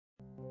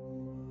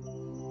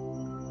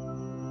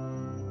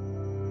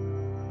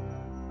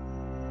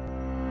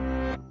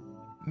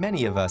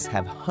Many of us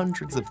have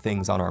hundreds of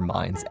things on our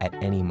minds at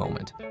any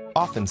moment,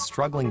 often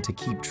struggling to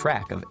keep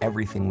track of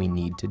everything we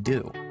need to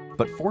do.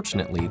 But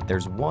fortunately,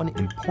 there's one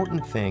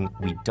important thing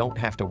we don't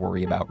have to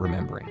worry about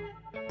remembering: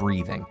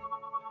 breathing.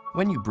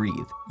 When you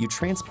breathe, you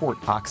transport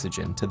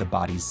oxygen to the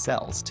body's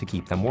cells to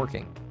keep them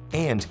working,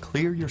 and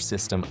clear your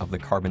system of the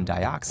carbon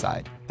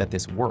dioxide that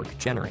this work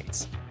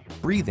generates.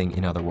 Breathing,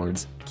 in other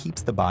words,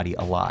 keeps the body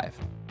alive.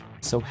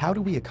 So how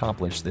do we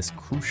accomplish this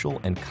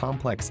crucial and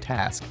complex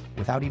task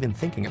without even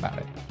thinking about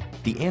it?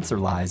 The answer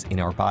lies in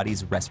our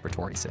body's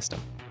respiratory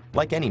system.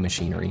 Like any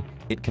machinery,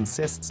 it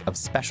consists of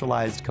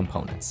specialized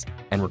components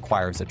and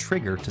requires a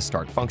trigger to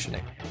start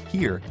functioning.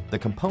 Here, the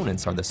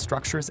components are the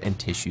structures and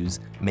tissues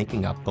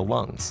making up the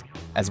lungs,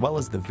 as well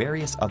as the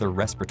various other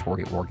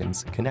respiratory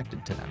organs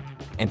connected to them.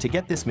 And to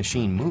get this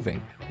machine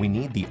moving, we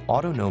need the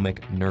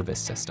autonomic nervous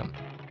system,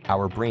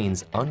 our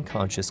brain's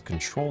unconscious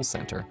control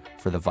center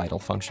for the vital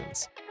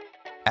functions.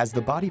 As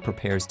the body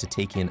prepares to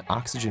take in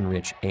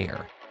oxygen-rich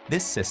air,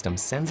 this system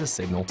sends a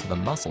signal to the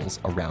muscles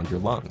around your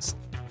lungs,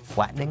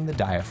 flattening the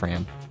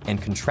diaphragm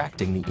and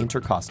contracting the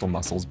intercostal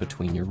muscles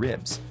between your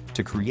ribs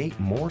to create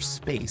more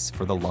space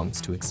for the lungs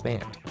to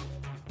expand.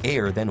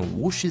 Air then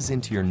whooshes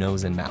into your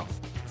nose and mouth,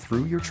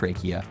 through your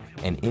trachea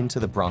and into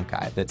the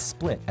bronchi that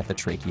split at the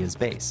trachea's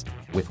base,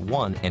 with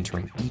one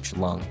entering each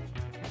lung.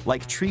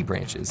 Like tree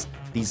branches,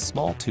 these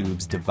small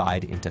tubes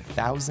divide into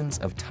thousands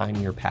of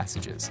tinier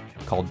passages,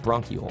 called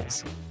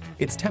bronchioles.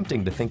 It's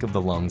tempting to think of the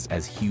lungs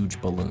as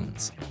huge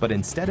balloons, but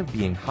instead of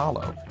being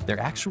hollow, they're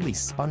actually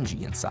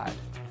spongy inside,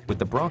 with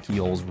the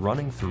bronchioles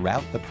running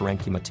throughout the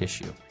parenchyma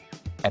tissue.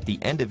 At the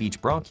end of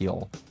each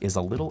bronchiole is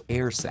a little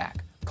air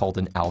sac called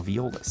an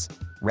alveolus,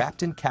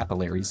 wrapped in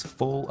capillaries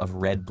full of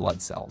red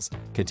blood cells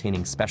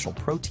containing special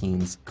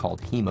proteins called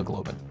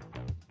hemoglobin.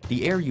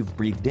 The air you've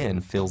breathed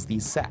in fills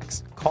these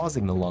sacs,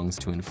 causing the lungs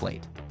to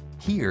inflate.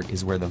 Here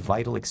is where the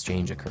vital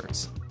exchange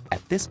occurs.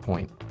 At this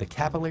point, the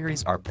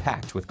capillaries are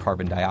packed with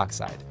carbon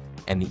dioxide,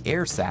 and the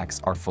air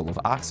sacs are full of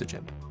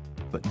oxygen.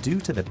 But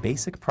due to the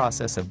basic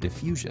process of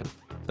diffusion,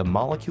 the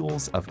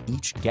molecules of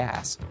each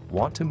gas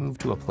want to move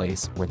to a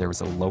place where there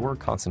is a lower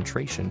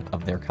concentration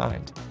of their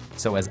kind.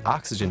 So as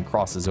oxygen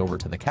crosses over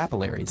to the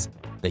capillaries,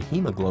 the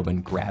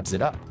hemoglobin grabs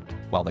it up,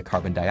 while the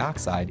carbon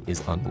dioxide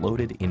is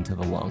unloaded into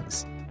the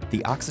lungs.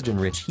 The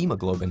oxygen-rich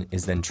hemoglobin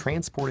is then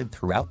transported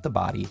throughout the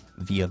body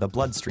via the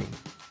bloodstream.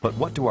 But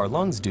what do our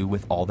lungs do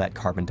with all that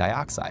carbon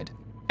dioxide?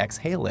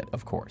 Exhale it,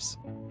 of course.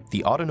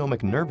 The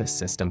autonomic nervous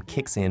system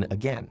kicks in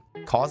again,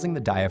 causing the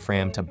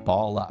diaphragm to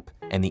ball up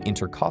and the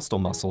intercostal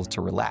muscles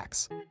to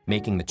relax,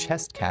 making the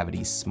chest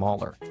cavity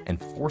smaller and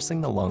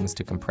forcing the lungs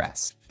to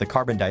compress. The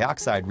carbon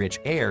dioxide-rich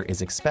air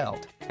is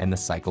expelled, and the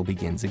cycle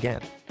begins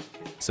again.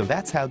 So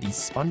that's how these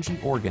spongy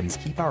organs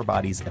keep our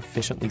bodies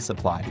efficiently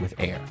supplied with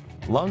air.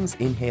 Lungs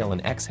inhale and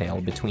exhale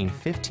between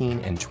 15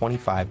 and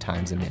 25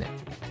 times a minute,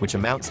 which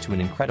amounts to an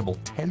incredible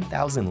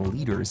 10,000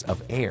 liters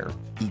of air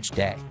each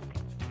day.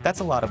 That's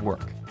a lot of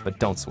work, but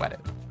don't sweat it.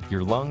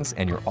 Your lungs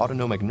and your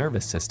autonomic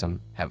nervous system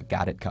have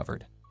got it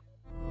covered.